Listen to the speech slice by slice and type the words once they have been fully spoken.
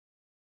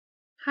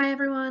Hi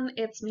everyone,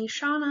 it's me,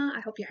 Shauna. I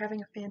hope you're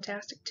having a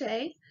fantastic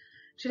day.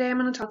 Today I'm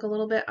going to talk a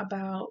little bit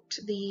about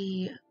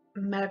the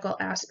medical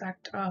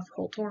aspect of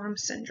Holt-Oram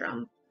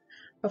syndrome.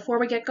 Before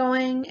we get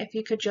going, if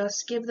you could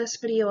just give this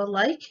video a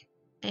like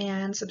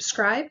and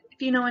subscribe.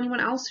 If you know anyone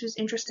else who's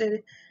interested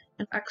in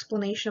an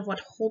explanation of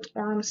what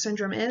Holt-Oram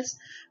syndrome is,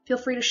 feel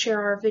free to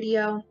share our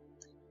video.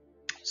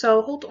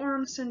 So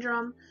Holt-Oram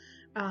syndrome,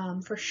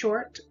 for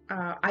short,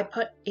 I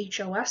put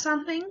HOS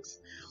on things.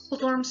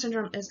 Holt-Oram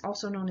syndrome is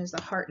also known as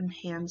the heart and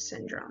hand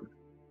syndrome.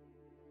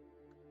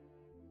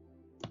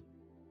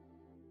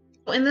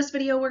 In this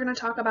video, we're going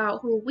to talk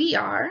about who we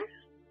are,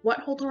 what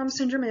Holt-Oram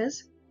syndrome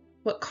is,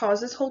 what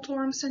causes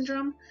Holt-Oram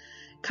syndrome,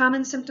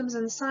 common symptoms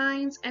and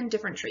signs, and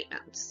different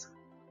treatments.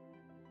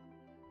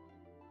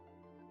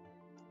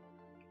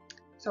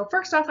 So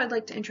first off, I'd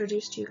like to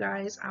introduce to you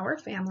guys our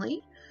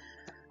family.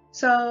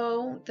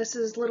 So this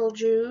is little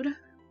Jude.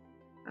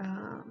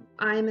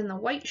 I'm in the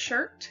white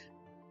shirt.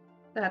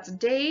 That's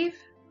Dave,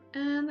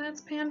 and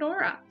that's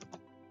Pandora.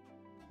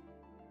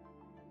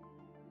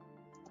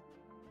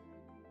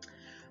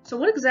 So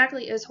what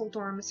exactly is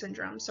Holt-Oram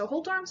syndrome? So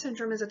Holt-Oram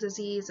syndrome is a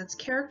disease that's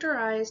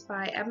characterized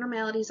by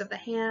abnormalities of the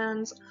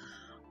hands,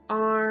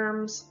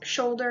 arms,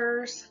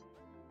 shoulders,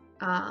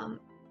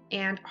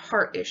 and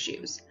heart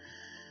issues.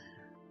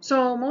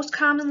 So most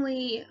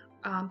commonly,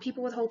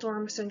 people with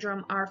Holt-Oram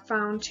syndrome are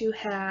found to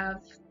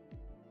have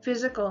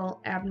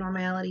physical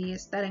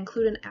abnormalities that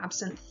include an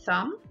absent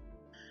thumb,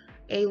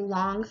 a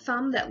long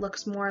thumb that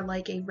looks more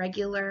like a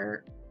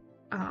regular,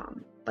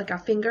 like a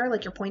finger,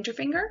 like your pointer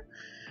finger.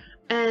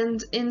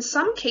 And in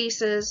some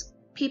cases,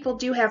 people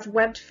do have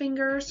webbed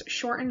fingers,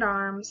 shortened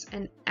arms,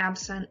 and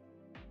absent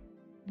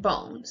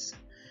bones.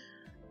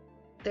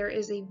 There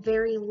is a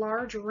very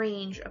large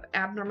range of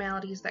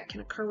abnormalities that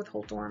can occur with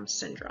Holt-Oram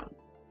syndrome.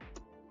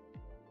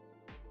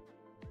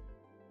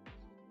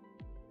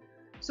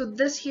 So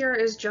this here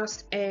is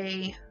just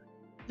a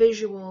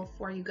visual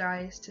for you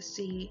guys to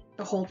see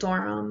the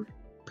Holt-Oram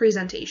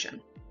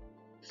presentation.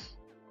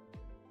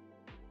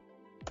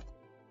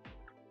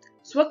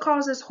 So what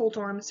causes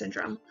Holt-Oram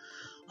syndrome?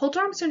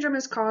 Holt-Oram syndrome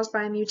is caused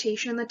by a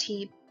mutation in the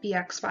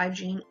TBX5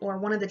 gene, or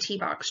one of the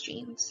T-box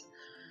genes.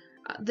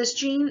 This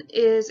gene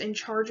is in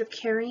charge of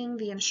carrying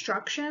the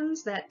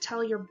instructions that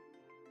tell your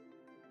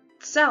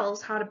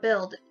cells how to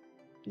build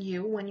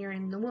you when you're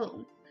in the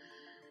womb.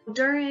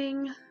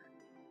 During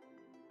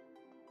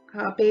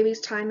baby's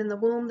time in the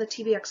womb, the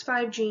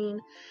TBX5 gene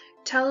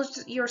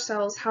tells your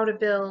cells how to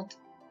build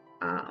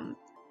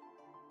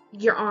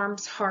your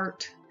arms,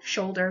 heart,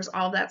 shoulders,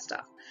 all that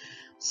stuff.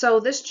 So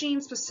this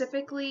gene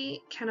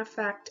specifically can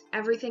affect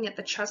everything at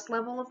the chest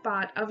level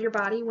of your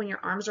body when your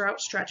arms are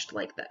outstretched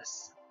like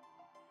this.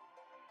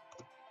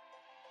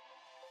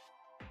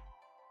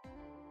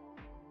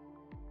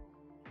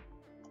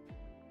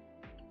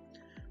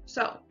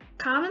 So,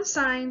 common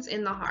signs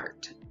in the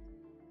heart.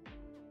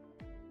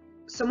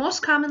 So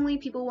most commonly,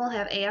 people will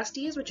have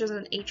ASDs, which is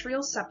an atrial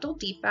septal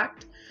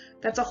defect.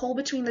 That's a hole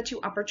between the two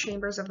upper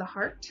chambers of the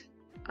heart.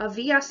 A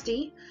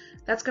VSD,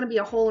 that's going to be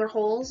a hole or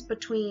holes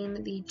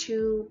between the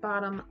two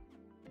bottom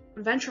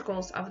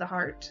ventricles of the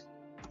heart.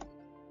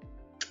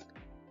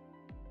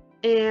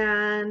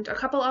 And a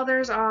couple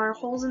others are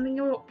holes in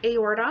the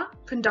aorta,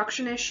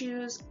 conduction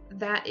issues,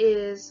 that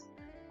is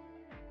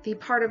the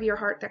part of your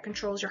heart that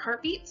controls your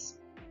heartbeats.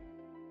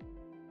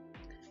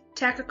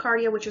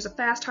 Tachycardia, which is a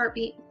fast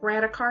heartbeat,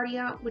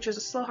 bradycardia, which is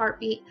a slow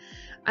heartbeat,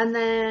 and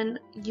then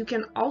you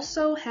can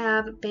also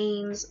have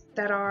veins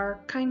that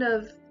are kind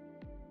of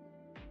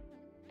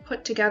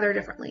put together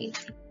differently.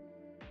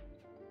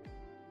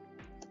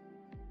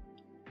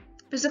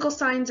 Physical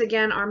signs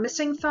again are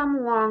missing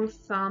thumb, long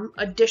thumb,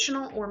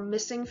 additional or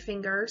missing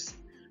fingers,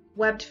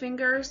 webbed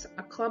fingers,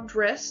 a clubbed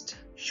wrist,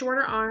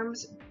 shorter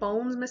arms,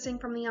 bones missing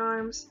from the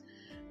arms,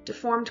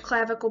 deformed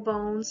clavicle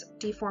bones,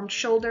 deformed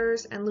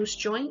shoulders, and loose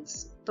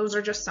joints. Those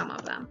are just some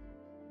of them.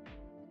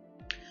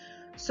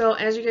 So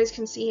as you guys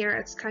can see here,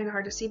 it's kind of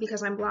hard to see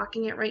because I'm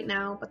blocking it right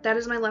now, but that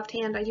is my left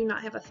hand. I do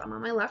not have a thumb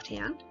on my left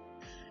hand.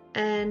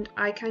 And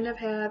I kind of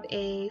have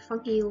a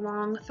funky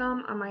long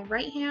thumb on my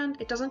right hand.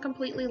 It doesn't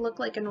completely look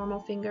like a normal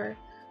finger,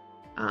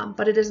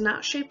 but it is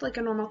not shaped like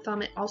a normal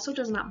thumb. It also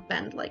does not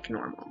bend like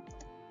normal.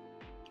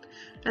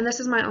 And this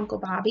is my Uncle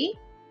Bobby.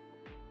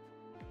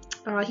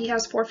 He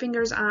has 4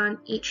 fingers on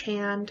each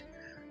hand.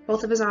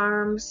 Both of his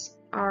arms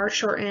are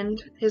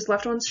shortened. His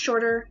left one's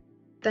shorter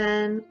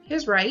than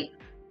his right.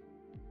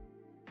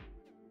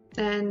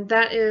 And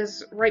that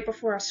is right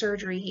before a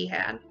surgery he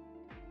had.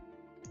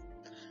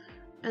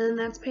 And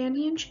that's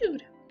Pandy and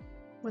Jude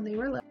when they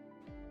were little.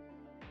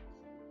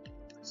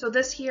 So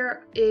this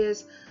here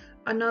is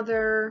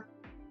another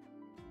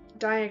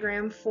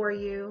diagram for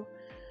you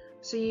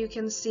so you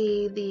can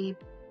see the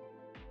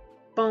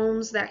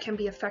bones that can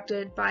be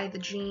affected by the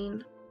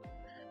gene.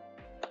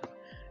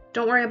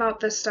 Don't worry about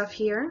this stuff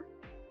here.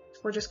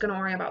 We're just going to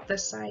worry about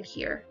this side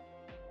here.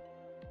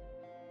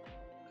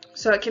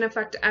 So it can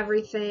affect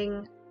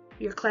everything: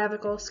 your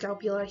clavicle,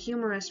 scapula,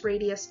 humerus,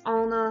 radius,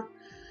 ulna,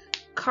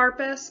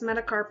 carpus,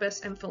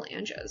 metacarpus, and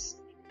phalanges.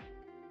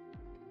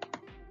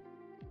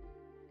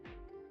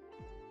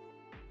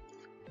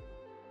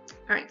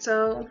 Alright,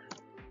 so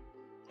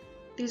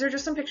these are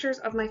just some pictures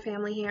of my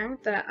family here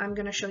that I'm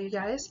going to show you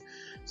guys.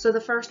 So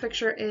the first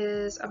picture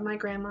is of my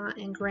grandma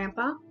and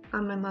grandpa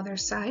on my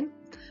mother's side.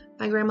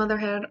 My grandmother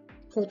had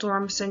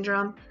Holt-Oram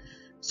syndrome.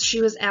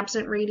 She was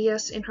absent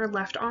radius in her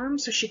left arm,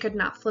 so she could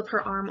not flip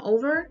her arm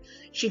over.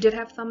 She did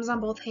have thumbs on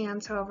both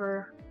hands,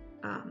 however,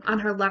 on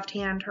her left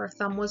hand, her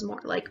thumb was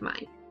more like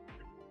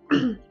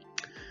mine.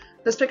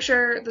 This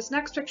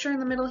next picture in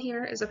the middle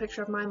here is a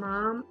picture of my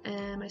mom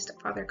and my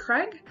stepfather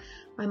Craig.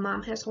 My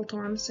mom has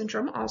Holt-Oram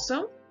syndrome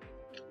also.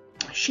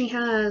 She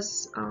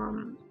has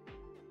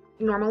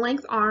normal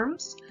length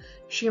arms.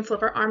 She can flip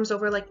her arms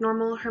over like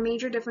normal. Her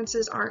major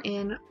differences are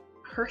in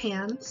her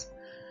hands.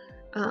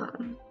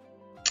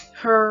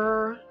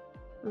 Her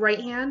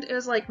right hand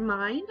is like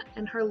mine,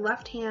 and her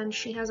left hand,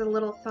 she has a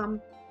little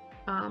thumb,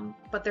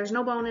 but there's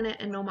no bone in it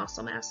and no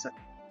muscle mass.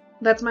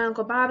 That's my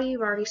Uncle Bobby.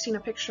 You've already seen a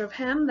picture of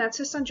him. That's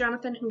his son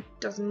Jonathan, who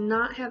does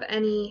not have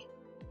any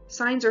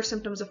signs or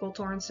symptoms of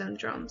Holt-Oram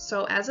syndrome.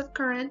 So as of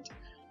current,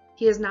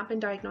 he has not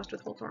been diagnosed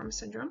with Holt-Oram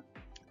syndrome.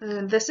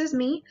 And this is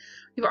me.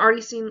 You've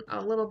already seen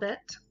a little bit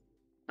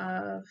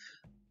of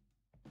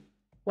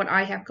what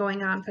I have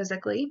going on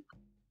physically.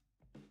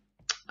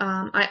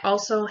 I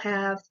also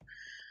have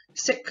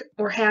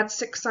had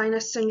sick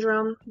sinus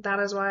syndrome. That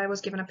is why I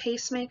was given a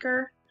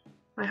pacemaker.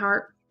 My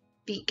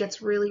heartbeat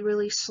gets really,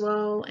 really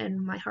slow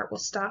and my heart will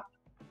stop.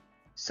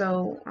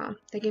 So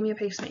they gave me a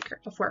pacemaker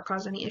before it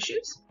caused any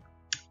issues.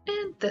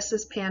 And this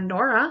is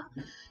Pandora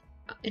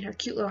in her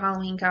cute little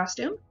Halloween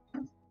costume.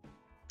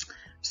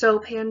 So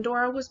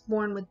Pandora was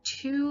born with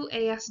 2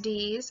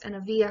 ASDs and a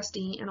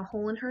VSD and a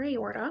hole in her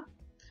aorta.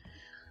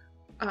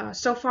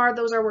 So far,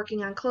 those are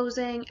working on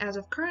closing. As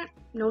of current,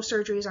 no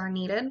surgeries are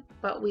needed,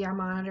 but we are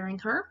monitoring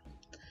her.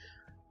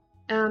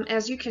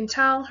 As you can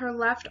tell, her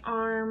left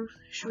arm,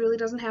 she really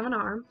doesn't have an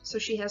arm, so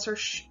she has her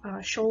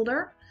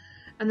shoulder,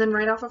 and then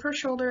right off of her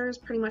shoulder is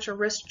pretty much a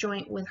wrist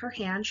joint with her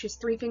hand. She has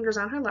 3 fingers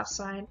on her left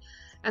side,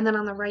 and then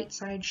on the right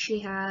side, she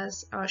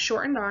has a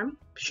shortened arm.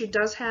 She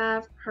does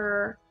have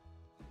her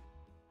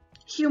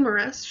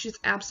humerus. She's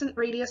absent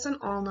radius and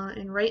ulna,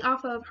 and right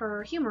off of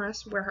her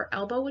humerus, where her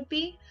elbow would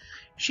be,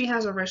 she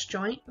has a wrist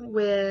joint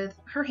with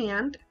her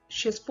hand.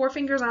 She has 4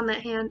 fingers on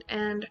that hand,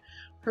 and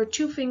her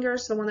 2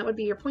 fingers, the one that would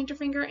be your pointer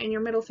finger and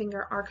your middle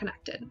finger, are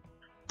connected.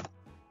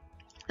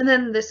 And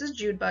then this is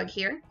Jude Bug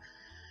here.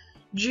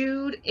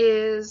 Jude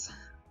is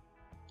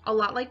a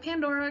lot like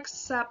Pandora,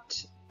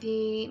 except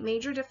the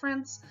major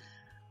difference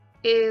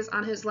is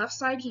on his left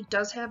side, he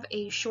does have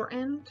a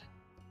shortened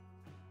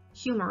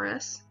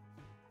humerus.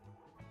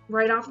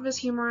 Right off of his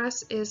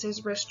humerus is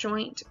his wrist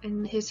joint,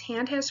 and his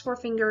hand has 4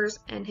 fingers,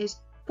 and his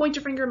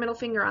pointer finger, middle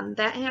finger on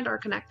that hand are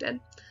connected.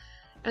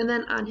 And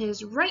then on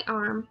his right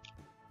arm,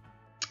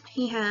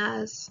 he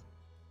has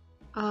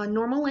a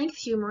normal length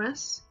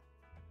humerus.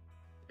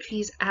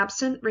 He's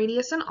absent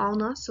radius and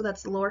ulna, so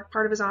that's the lower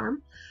part of his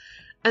arm.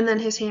 And then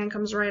his hand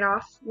comes right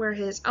off where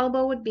his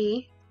elbow would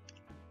be,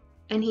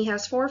 and he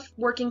has 4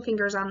 working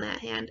fingers on that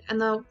hand. And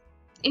the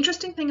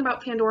interesting thing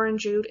about Pandora and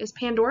Jude is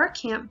Pandora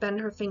can't bend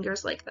her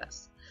fingers like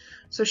this.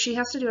 So she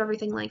has to do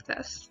everything like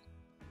this.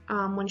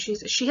 When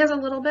she has a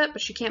little bit,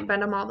 but she can't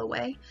bend them all the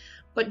way.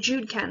 But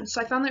Jude can. So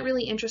I found that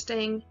really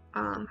interesting,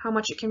 how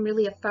much it can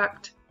really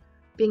affect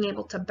being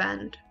able to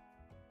bend.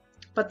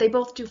 But they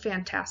both do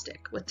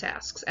fantastic with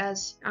tasks,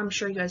 as I'm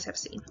sure you guys have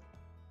seen.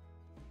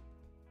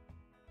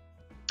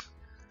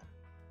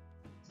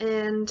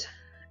 And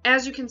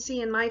as you can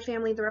see in my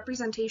family, the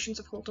representations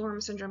of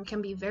Holt-Oram syndrome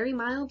can be very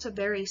mild to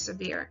very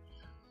severe.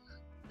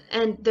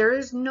 And there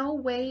is no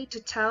way to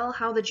tell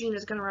how the gene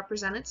is going to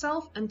represent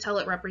itself until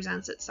it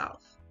represents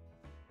itself.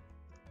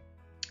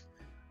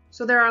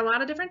 So there are a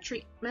lot of different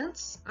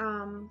treatments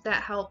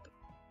that help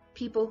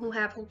people who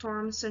have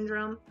Holt-Oram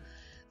syndrome.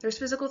 There's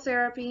physical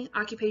therapy,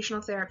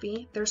 occupational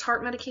therapy, there's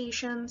heart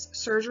medications,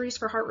 surgeries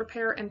for heart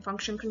repair and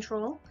function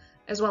control,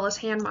 as well as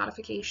hand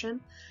modification.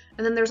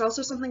 And then there's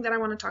also something that I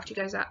want to talk to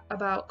you guys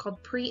about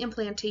called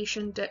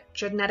pre-implantation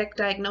genetic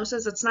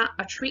diagnosis. It's not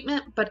a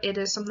treatment, but it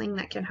is something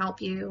that can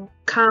help you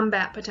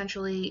combat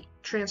potentially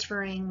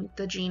transferring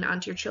the gene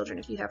onto your children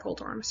if you have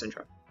Holt-Oram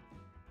syndrome.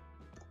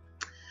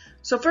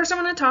 So first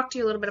I want to talk to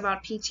you a little bit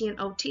about PT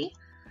and OT.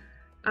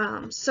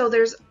 So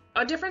there's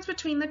a difference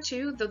between the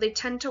two, though they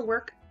tend to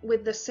work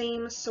with the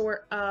same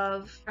sort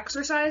of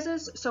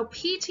exercises. So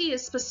PT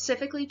is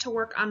specifically to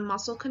work on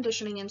muscle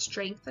conditioning and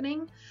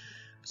strengthening.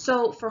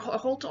 So for a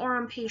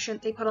Holt-Oram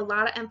patient, they put a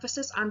lot of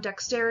emphasis on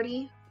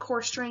dexterity,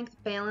 core strength,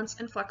 balance,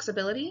 and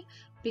flexibility,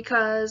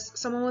 because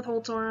someone with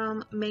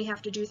Holt-Oram may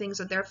have to do things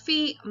with their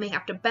feet, may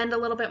have to bend a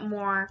little bit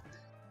more.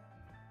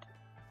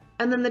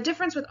 And then the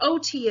difference with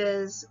OT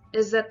is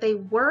that they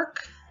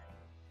work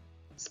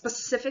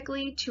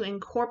specifically to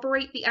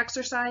incorporate the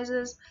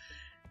exercises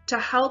to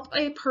help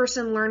a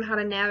person learn how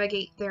to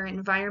navigate their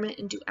environment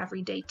and do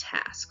everyday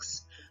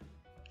tasks.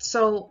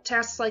 So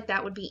tasks like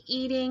that would be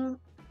eating,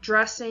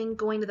 dressing,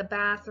 going to the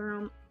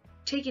bathroom,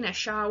 taking a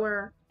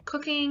shower,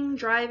 cooking,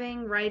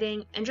 driving,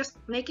 writing, and just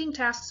making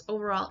tasks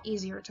overall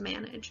easier to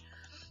manage.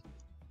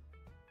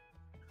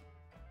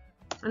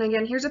 And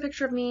again, here's a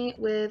picture of me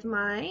with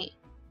my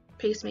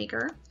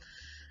pacemaker.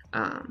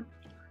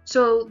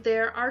 So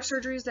there are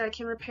surgeries that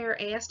can repair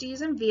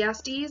ASDs and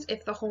VSDs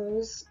if the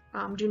holes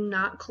do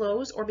not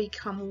close or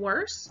become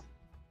worse.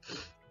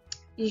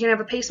 You can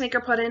have a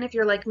pacemaker put in if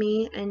you're like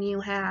me and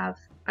you have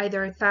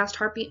either a fast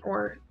heartbeat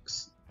or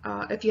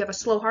if you have a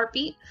slow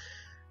heartbeat,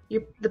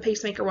 the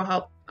pacemaker will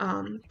help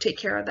take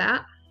care of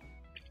that.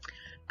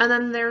 And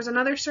then there's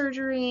another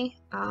surgery.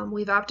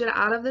 We've opted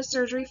out of this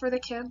surgery for the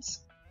kids,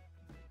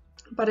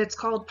 but it's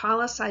called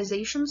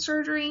policization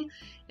surgery.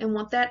 And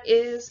what that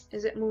is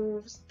it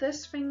moves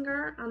this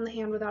finger on the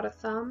hand without a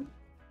thumb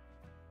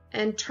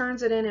and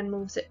turns it in and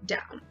moves it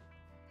down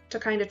to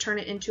kind of turn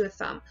it into a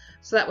thumb.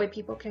 So that way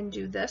people can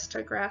do this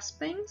to grasp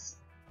things.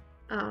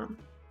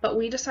 But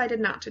we decided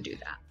not to do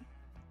that.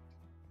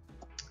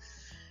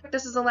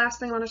 This is the last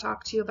thing I want to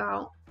talk to you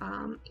about,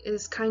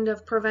 is kind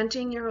of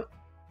preventing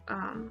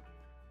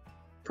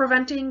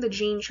the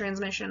gene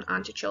transmission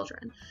onto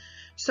children.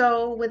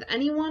 So with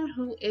anyone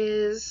who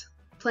is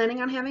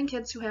planning on having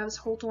kids who have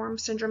Holt-Oram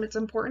syndrome, it's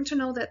important to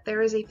know that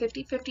there is a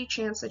 50-50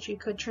 chance that you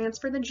could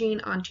transfer the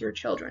gene onto your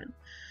children.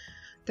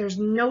 There's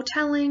no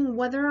telling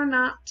whether or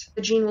not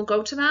the gene will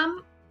go to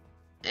them,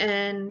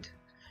 and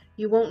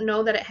you won't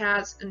know that it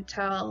has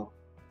until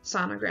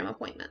sonogram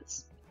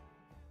appointments.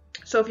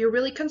 So if you're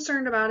really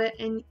concerned about it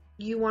and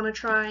you want to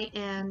try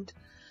and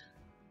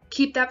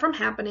keep that from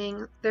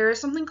happening, there is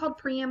something called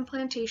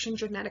pre-implantation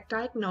genetic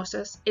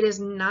diagnosis. It is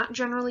not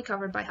generally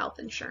covered by health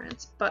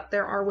insurance, but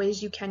there are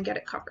ways you can get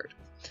it covered.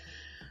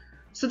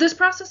 So this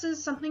process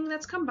is something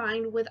that's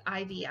combined with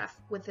IVF,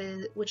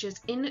 which is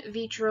in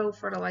vitro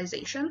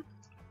fertilization.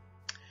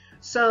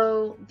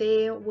 So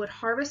they would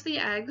harvest the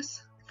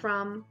eggs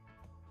from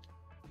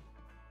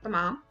the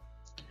mom,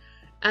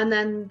 and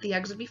then the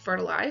eggs would be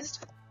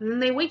fertilized. And then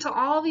they wait till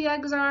all the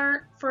eggs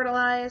are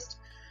fertilized,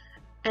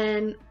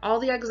 and all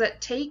the eggs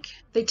that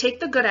they take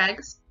the good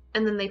eggs,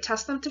 and then they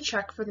test them to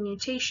check for the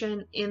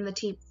mutation in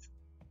the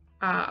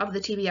of the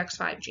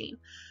TBX5 gene.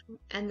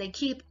 And they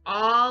keep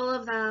all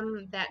of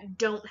them that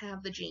don't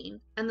have the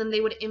gene, and then they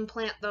would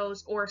implant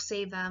those or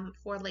save them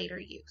for later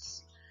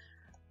use.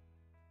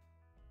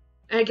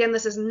 And again,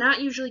 this is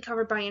not usually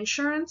covered by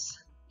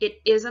insurance. It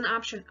is an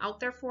option out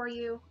there for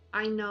you.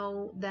 I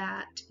know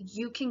that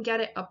you can get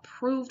it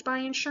approved by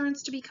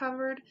insurance to be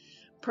covered,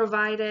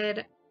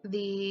 provided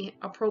the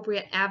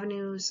appropriate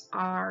avenues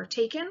are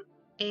taken,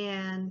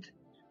 and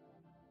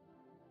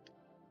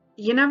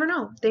you never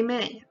know, they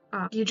may.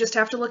 You just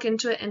have to look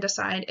into it and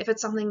decide if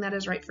it's something that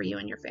is right for you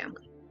and your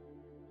family.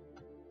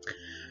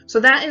 So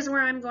that is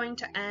where I'm going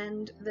to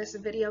end this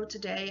video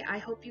today. I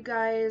hope you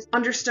guys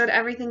understood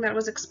everything that I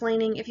was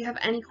explaining. If you have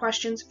any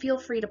questions, feel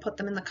free to put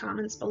them in the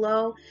comments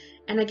below.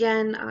 And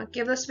again,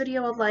 give this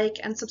video a like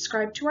and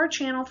subscribe to our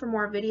channel for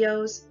more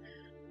videos.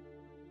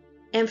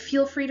 And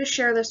feel free to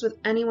share this with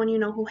anyone you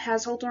know who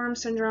has Holt-Oram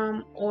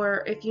syndrome,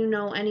 or if you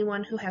know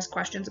anyone who has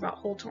questions about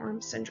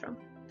Holt-Oram syndrome.